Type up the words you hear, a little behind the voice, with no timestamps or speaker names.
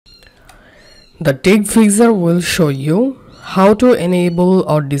The Tech Fixr will show you how to enable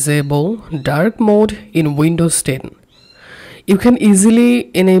or disable dark mode in Windows 10. You can easily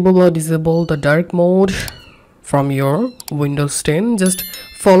enable or disable the dark mode from your Windows 10. Just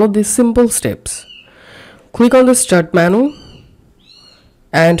follow these simple steps. Click on the Start menu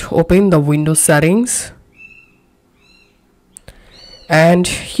and open the Windows settings. And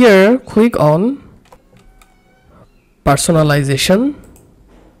here click on Personalization.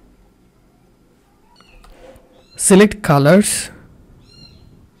 Select colors,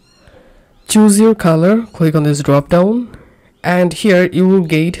 choose your color, click on this drop down, and here you will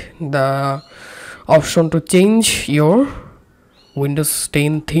get the option to change your Windows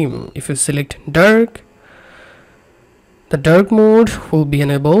 10 theme. If you select dark, the dark mode will be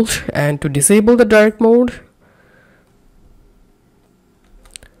enabled, and to disable the dark mode,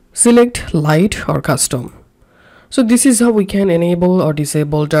 select light or custom. So this is how we can enable or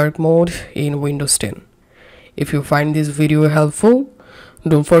disable dark mode in Windows 10. If you find this video helpful,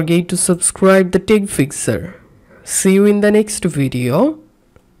 don't forget to subscribe the Tech Fixr. See you in the next video.